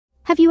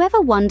Have you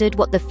ever wondered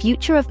what the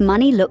future of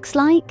money looks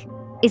like?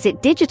 Is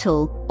it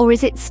digital, or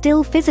is it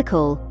still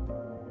physical?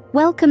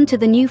 Welcome to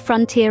the new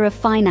frontier of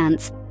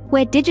finance,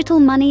 where digital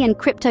money and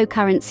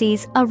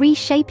cryptocurrencies are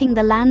reshaping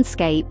the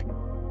landscape.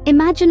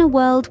 Imagine a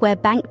world where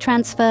bank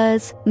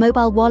transfers,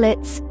 mobile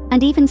wallets,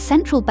 and even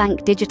central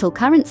bank digital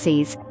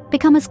currencies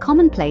become as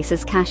commonplace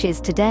as cash is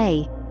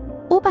today.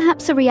 Or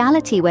perhaps a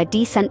reality where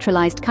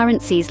decentralized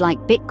currencies like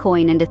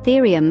Bitcoin and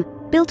Ethereum,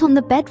 built on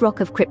the bedrock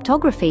of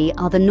cryptography,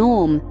 are the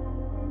norm.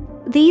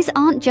 These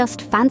aren't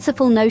just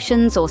fanciful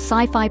notions or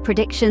sci-fi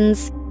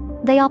predictions.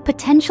 They are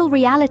potential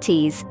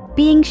realities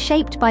being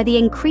shaped by the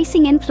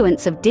increasing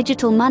influence of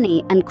digital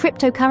money and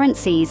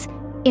cryptocurrencies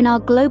in our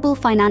global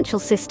financial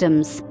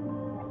systems.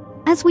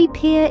 As we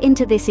peer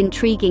into this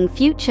intriguing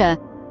future,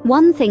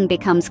 one thing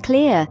becomes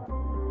clear.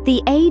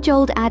 The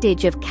age-old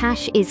adage of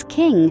cash is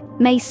king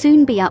may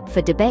soon be up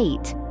for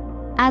debate.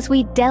 As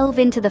we delve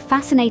into the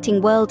fascinating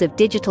world of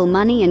digital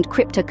money and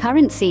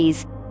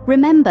cryptocurrencies,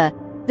 remember,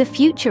 the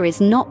future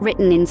is not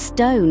written in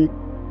stone.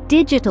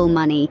 Digital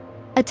money,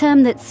 a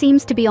term that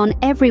seems to be on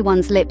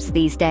everyone's lips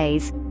these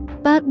days.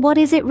 But what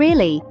is it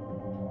really?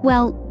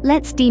 Well,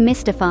 let's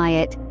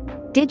demystify it.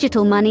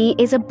 Digital money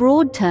is a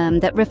broad term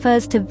that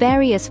refers to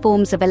various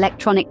forms of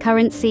electronic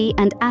currency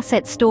and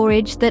asset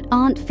storage that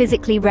aren't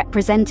physically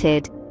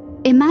represented.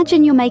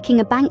 Imagine you're making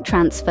a bank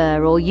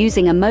transfer or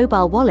using a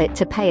mobile wallet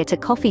to pay at a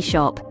coffee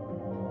shop.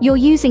 You're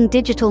using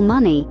digital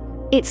money.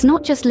 It's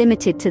not just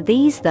limited to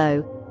these,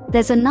 though.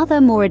 There's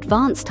another more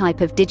advanced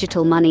type of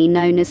digital money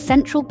known as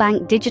central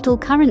bank digital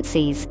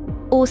currencies,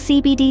 or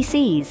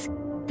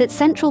CBDCs, that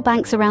central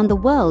banks around the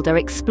world are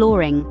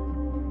exploring.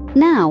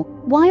 Now,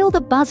 why all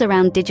the buzz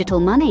around digital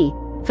money?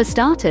 For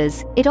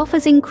starters, it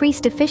offers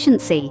increased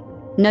efficiency.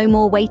 No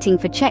more waiting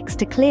for checks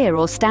to clear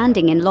or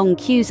standing in long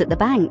queues at the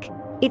bank.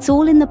 It's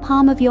all in the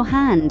palm of your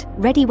hand,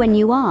 ready when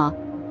you are.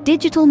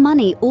 Digital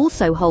money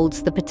also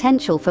holds the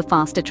potential for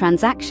faster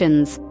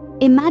transactions.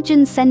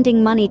 Imagine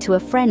sending money to a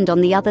friend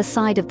on the other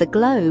side of the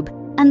globe,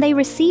 and they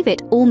receive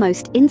it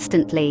almost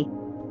instantly.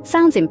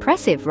 Sounds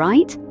impressive,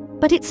 right?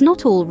 But it's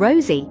not all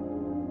rosy.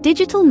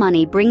 Digital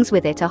money brings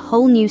with it a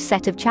whole new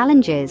set of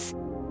challenges.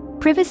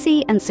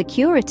 Privacy and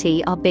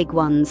security are big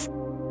ones.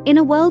 In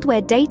a world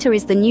where data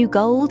is the new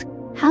gold,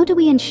 how do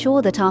we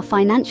ensure that our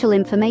financial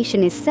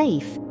information is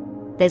safe?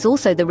 There's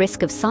also the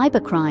risk of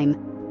cybercrime.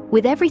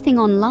 With everything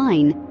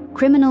online,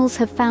 criminals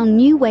have found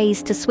new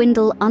ways to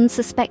swindle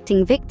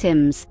unsuspecting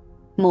victims.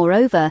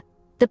 Moreover,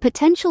 the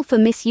potential for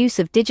misuse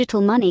of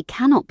digital money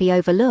cannot be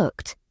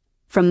overlooked.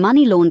 From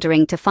money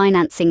laundering to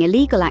financing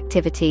illegal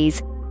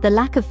activities, the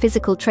lack of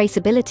physical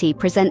traceability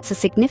presents a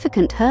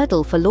significant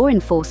hurdle for law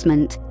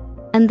enforcement.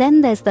 And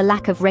then there's the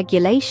lack of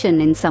regulation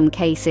in some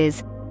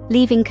cases,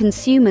 leaving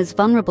consumers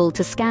vulnerable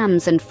to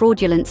scams and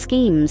fraudulent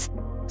schemes.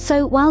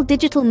 So while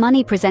digital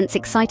money presents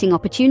exciting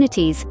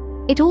opportunities,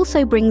 it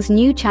also brings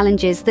new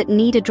challenges that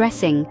need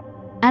addressing.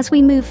 As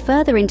we move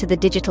further into the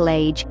digital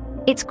age,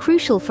 it's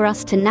crucial for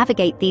us to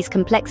navigate these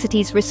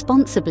complexities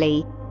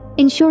responsibly,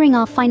 ensuring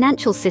our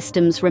financial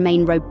systems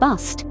remain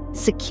robust,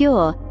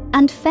 secure,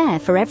 and fair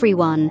for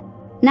everyone.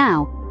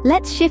 Now,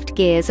 let's shift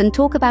gears and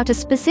talk about a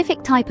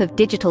specific type of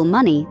digital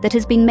money that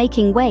has been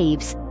making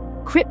waves: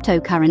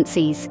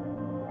 cryptocurrencies.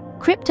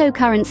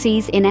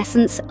 Cryptocurrencies, in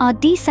essence, are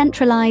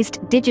decentralized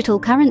digital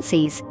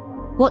currencies.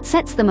 What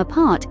sets them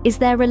apart is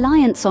their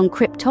reliance on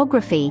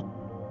cryptography.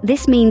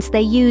 This means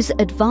they use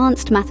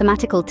advanced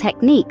mathematical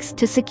techniques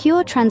to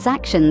secure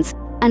transactions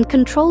and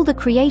control the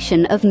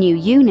creation of new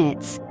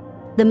units.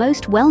 The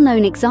most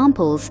well-known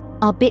examples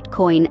are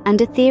Bitcoin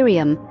and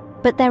Ethereum,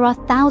 but there are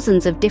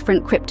thousands of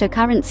different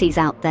cryptocurrencies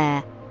out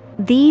there.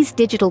 These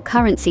digital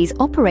currencies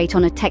operate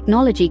on a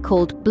technology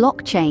called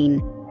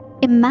blockchain.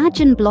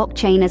 Imagine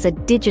blockchain as a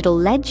digital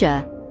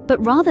ledger,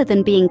 but rather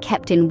than being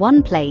kept in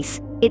one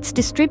place, it's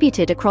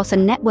distributed across a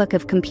network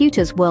of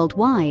computers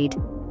worldwide.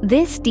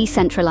 This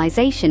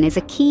decentralization is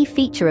a key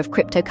feature of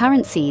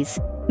cryptocurrencies,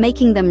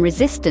 making them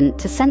resistant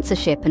to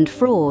censorship and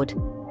fraud.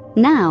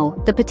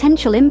 Now, the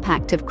potential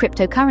impact of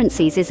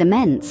cryptocurrencies is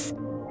immense.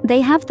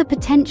 They have the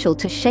potential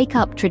to shake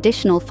up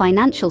traditional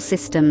financial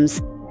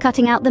systems,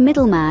 cutting out the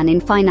middleman in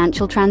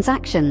financial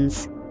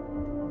transactions.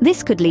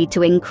 This could lead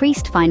to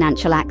increased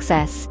financial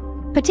access,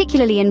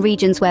 particularly in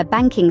regions where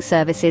banking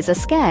services are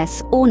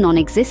scarce or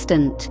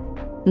non-existent.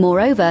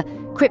 Moreover,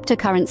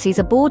 cryptocurrencies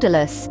are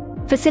borderless,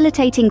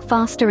 facilitating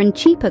faster and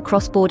cheaper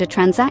cross-border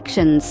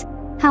transactions.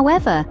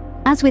 However,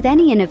 as with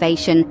any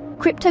innovation,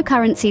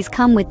 cryptocurrencies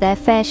come with their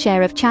fair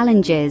share of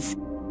challenges.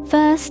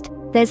 First,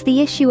 there's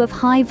the issue of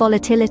high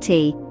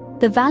volatility.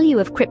 The value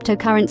of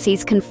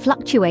cryptocurrencies can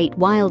fluctuate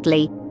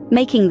wildly,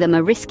 making them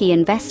a risky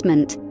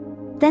investment.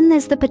 Then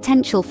there's the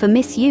potential for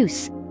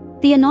misuse.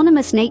 The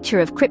anonymous nature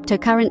of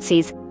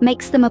cryptocurrencies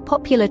makes them a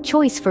popular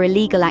choice for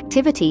illegal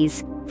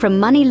activities, from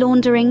money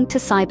laundering to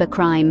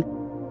cybercrime.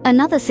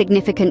 Another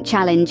significant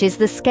challenge is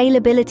the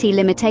scalability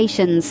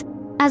limitations.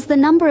 As the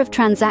number of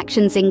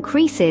transactions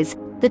increases,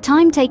 the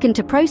time taken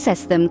to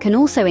process them can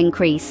also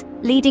increase,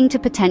 leading to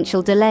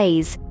potential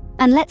delays.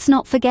 And let's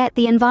not forget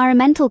the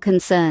environmental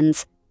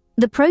concerns.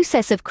 The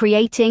process of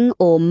creating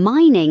or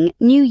mining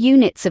new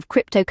units of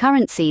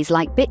cryptocurrencies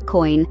like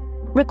Bitcoin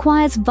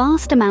requires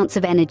vast amounts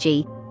of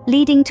energy,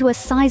 leading to a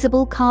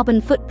sizable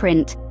carbon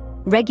footprint.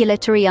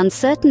 Regulatory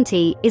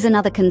uncertainty is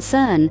another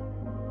concern.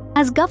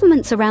 As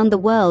governments around the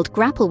world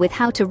grapple with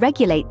how to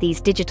regulate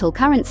these digital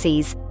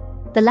currencies,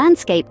 the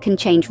landscape can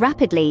change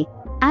rapidly,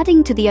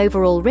 adding to the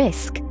overall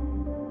risk.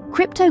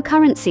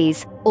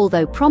 Cryptocurrencies,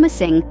 although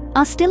promising,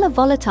 are still a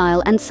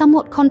volatile and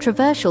somewhat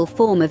controversial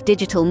form of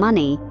digital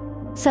money.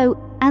 So,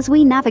 as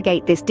we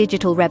navigate this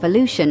digital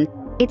revolution,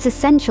 it's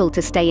essential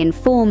to stay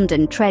informed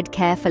and tread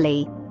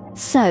carefully.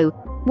 So,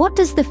 what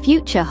does the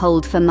future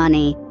hold for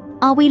money?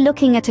 Are we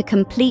looking at a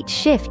complete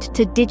shift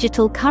to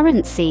digital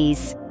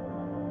currencies?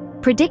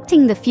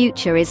 Predicting the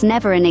future is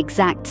never an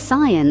exact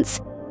science,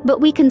 but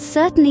we can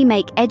certainly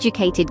make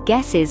educated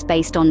guesses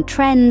based on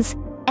trends,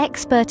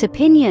 expert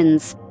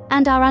opinions,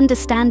 and our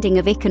understanding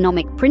of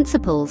economic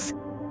principles.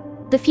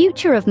 The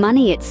future of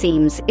money, it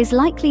seems, is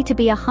likely to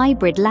be a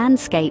hybrid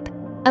landscape,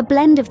 a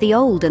blend of the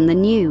old and the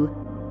new.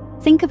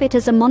 Think of it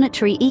as a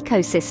monetary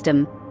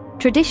ecosystem.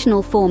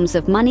 Traditional forms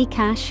of money,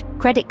 cash,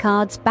 credit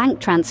cards, bank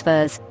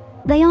transfers,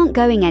 they aren't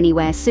going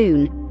anywhere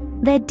soon.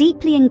 They're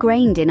deeply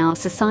ingrained in our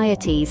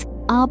societies,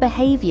 our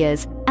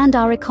behaviors, and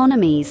our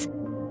economies.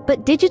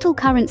 But digital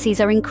currencies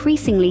are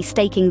increasingly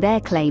staking their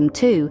claim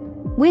too.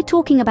 We're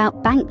talking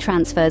about bank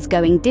transfers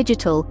going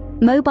digital,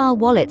 mobile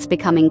wallets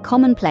becoming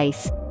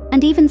commonplace,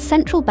 and even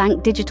central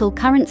bank digital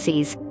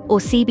currencies, or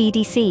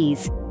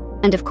CBDCs.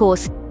 And of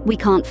course, we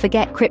can't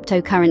forget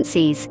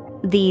cryptocurrencies,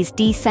 these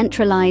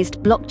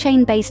decentralized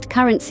blockchain-based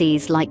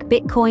currencies like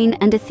Bitcoin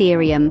and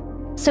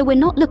Ethereum. So we're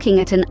not looking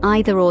at an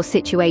either-or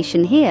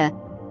situation here.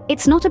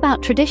 It's not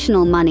about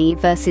traditional money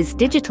versus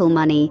digital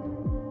money.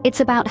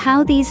 It's about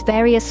how these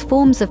various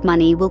forms of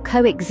money will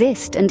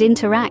coexist and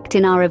interact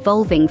in our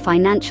evolving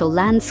financial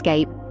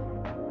landscape.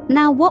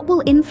 Now, what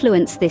will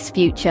influence this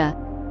future?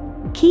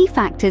 Key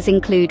factors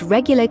include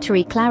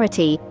regulatory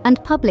clarity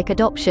and public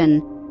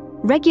adoption.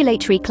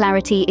 Regulatory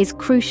clarity is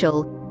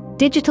crucial.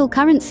 Digital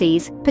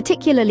currencies,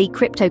 particularly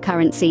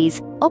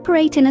cryptocurrencies,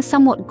 operate in a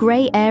somewhat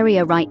grey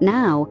area right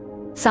now.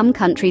 Some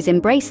countries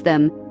embrace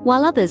them,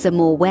 while others are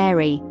more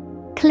wary.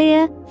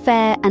 Clear,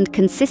 fair, and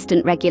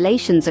consistent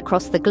regulations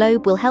across the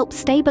globe will help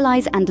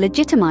stabilize and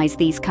legitimize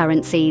these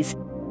currencies.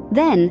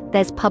 Then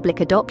there's public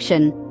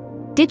adoption.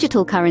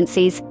 Digital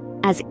currencies,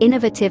 as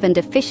innovative and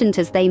efficient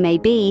as they may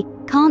be,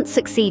 can't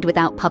succeed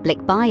without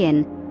public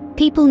buy-in.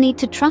 People need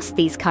to trust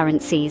these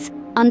currencies,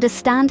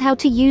 understand how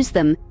to use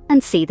them,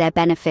 and see their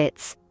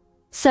benefits.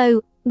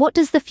 So, what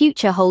does the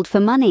future hold for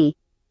money?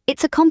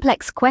 It's a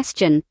complex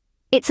question.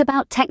 It's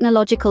about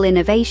technological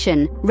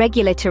innovation,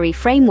 regulatory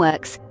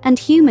frameworks, and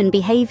human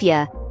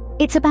behavior.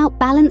 It's about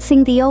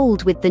balancing the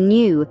old with the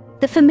new,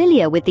 the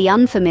familiar with the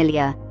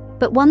unfamiliar.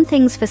 But one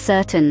thing's for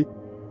certain: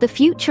 the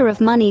future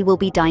of money will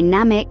be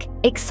dynamic,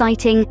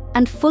 exciting,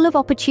 and full of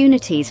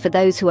opportunities for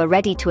those who are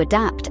ready to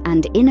adapt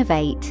and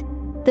innovate.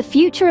 The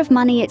future of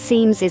money, it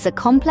seems, is a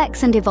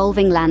complex and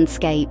evolving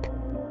landscape.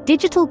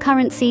 Digital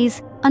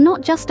currencies are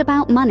not just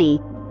about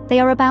money, they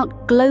are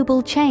about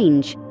global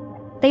change.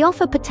 They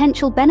offer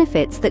potential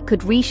benefits that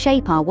could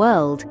reshape our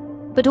world,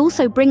 but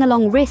also bring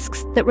along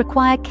risks that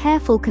require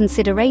careful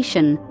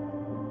consideration.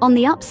 On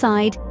the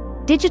upside,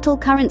 digital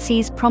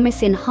currencies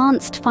promise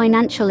enhanced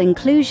financial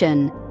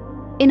inclusion.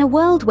 In a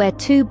world where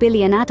 2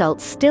 billion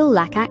adults still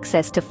lack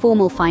access to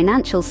formal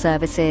financial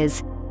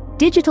services,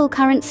 digital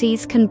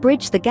currencies can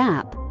bridge the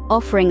gap,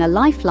 offering a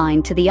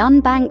lifeline to the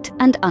unbanked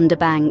and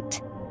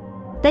underbanked.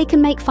 They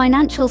can make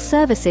financial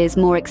services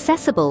more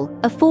accessible,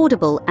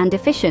 affordable, and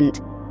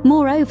efficient.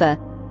 Moreover,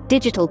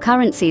 digital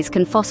currencies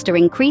can foster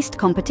increased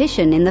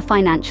competition in the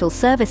financial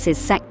services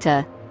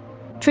sector.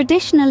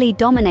 Traditionally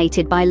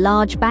dominated by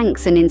large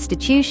banks and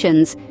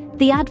institutions,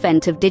 the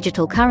advent of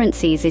digital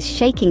currencies is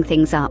shaking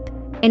things up,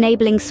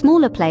 enabling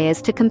smaller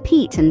players to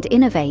compete and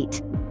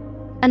innovate.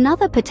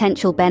 Another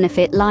potential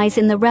benefit lies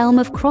in the realm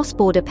of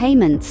cross-border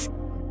payments.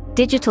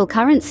 Digital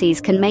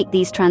currencies can make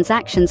these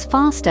transactions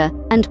faster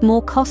and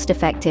more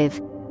cost-effective,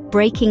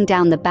 breaking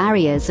down the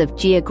barriers of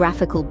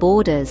geographical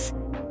borders.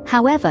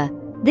 However,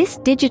 this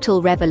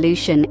digital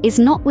revolution is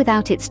not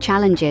without its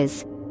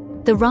challenges.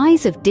 The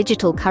rise of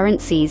digital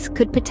currencies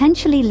could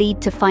potentially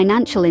lead to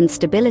financial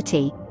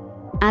instability.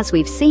 As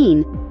we've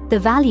seen, the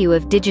value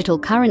of digital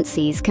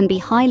currencies can be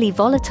highly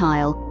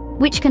volatile,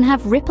 which can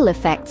have ripple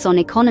effects on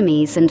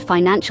economies and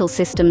financial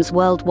systems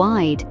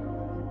worldwide.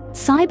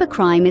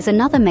 Cybercrime is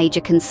another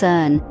major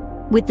concern.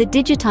 With the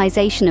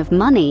digitization of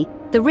money,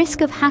 the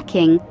risk of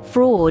hacking,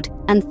 fraud,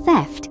 and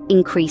theft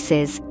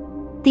increases.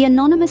 The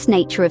anonymous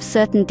nature of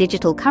certain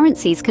digital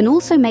currencies can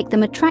also make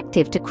them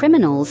attractive to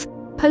criminals,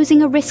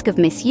 posing a risk of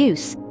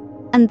misuse.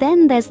 And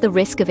then there's the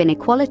risk of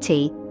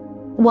inequality.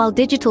 While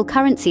digital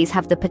currencies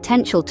have the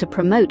potential to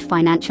promote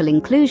financial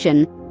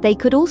inclusion, they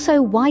could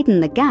also widen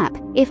the gap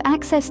if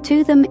access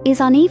to them is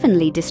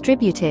unevenly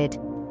distributed.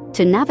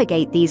 To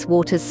navigate these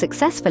waters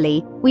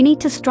successfully, we need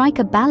to strike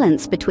a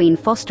balance between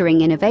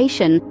fostering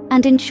innovation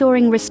and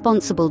ensuring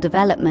responsible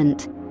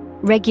development.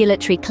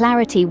 Regulatory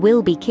clarity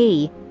will be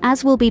key,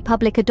 as will be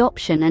public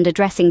adoption and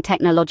addressing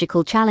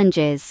technological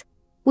challenges.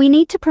 We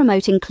need to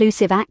promote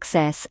inclusive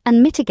access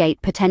and mitigate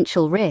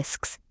potential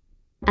risks.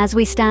 As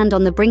we stand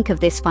on the brink of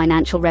this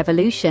financial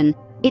revolution,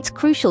 it's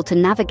crucial to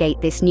navigate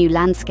this new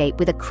landscape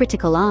with a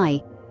critical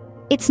eye.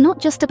 It's not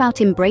just about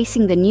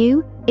embracing the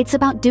new, it's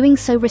about doing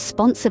so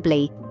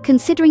responsibly,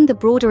 considering the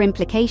broader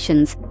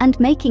implications and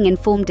making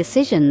informed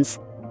decisions.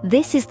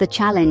 This is the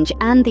challenge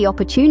and the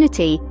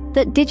opportunity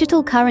that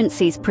digital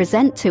currencies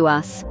present to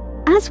us.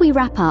 As we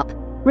wrap up,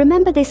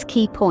 remember this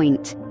key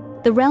point.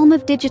 The realm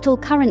of digital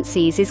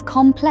currencies is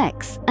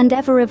complex and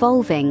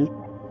ever-evolving.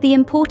 The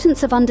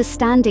importance of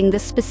understanding the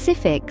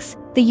specifics,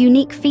 the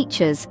unique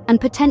features, and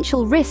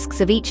potential risks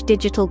of each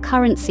digital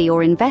currency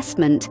or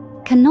investment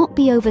cannot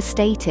be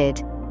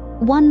overstated.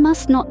 One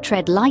must not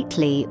tread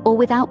lightly or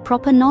without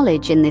proper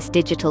knowledge in this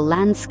digital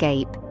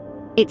landscape.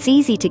 It's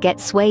easy to get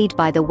swayed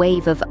by the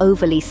wave of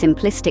overly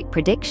simplistic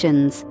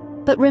predictions,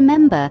 but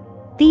remember,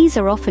 these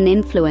are often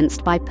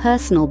influenced by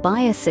personal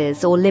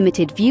biases or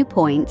limited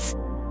viewpoints.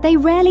 They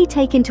rarely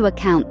take into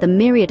account the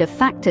myriad of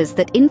factors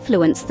that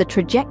influence the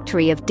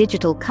trajectory of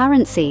digital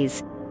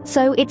currencies,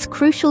 so it's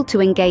crucial to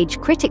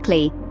engage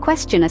critically,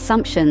 question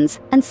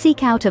assumptions, and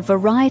seek out a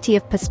variety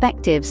of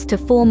perspectives to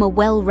form a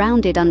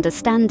well-rounded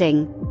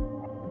understanding.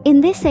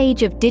 In this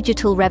age of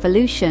digital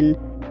revolution,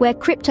 where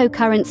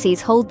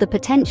cryptocurrencies hold the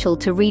potential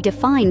to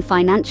redefine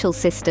financial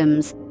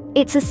systems,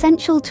 it's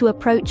essential to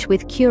approach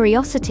with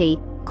curiosity,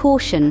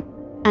 caution,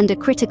 and a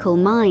critical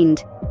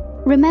mind.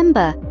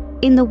 Remember,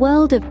 in the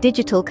world of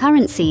digital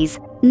currencies,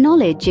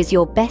 knowledge is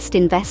your best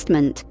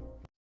investment.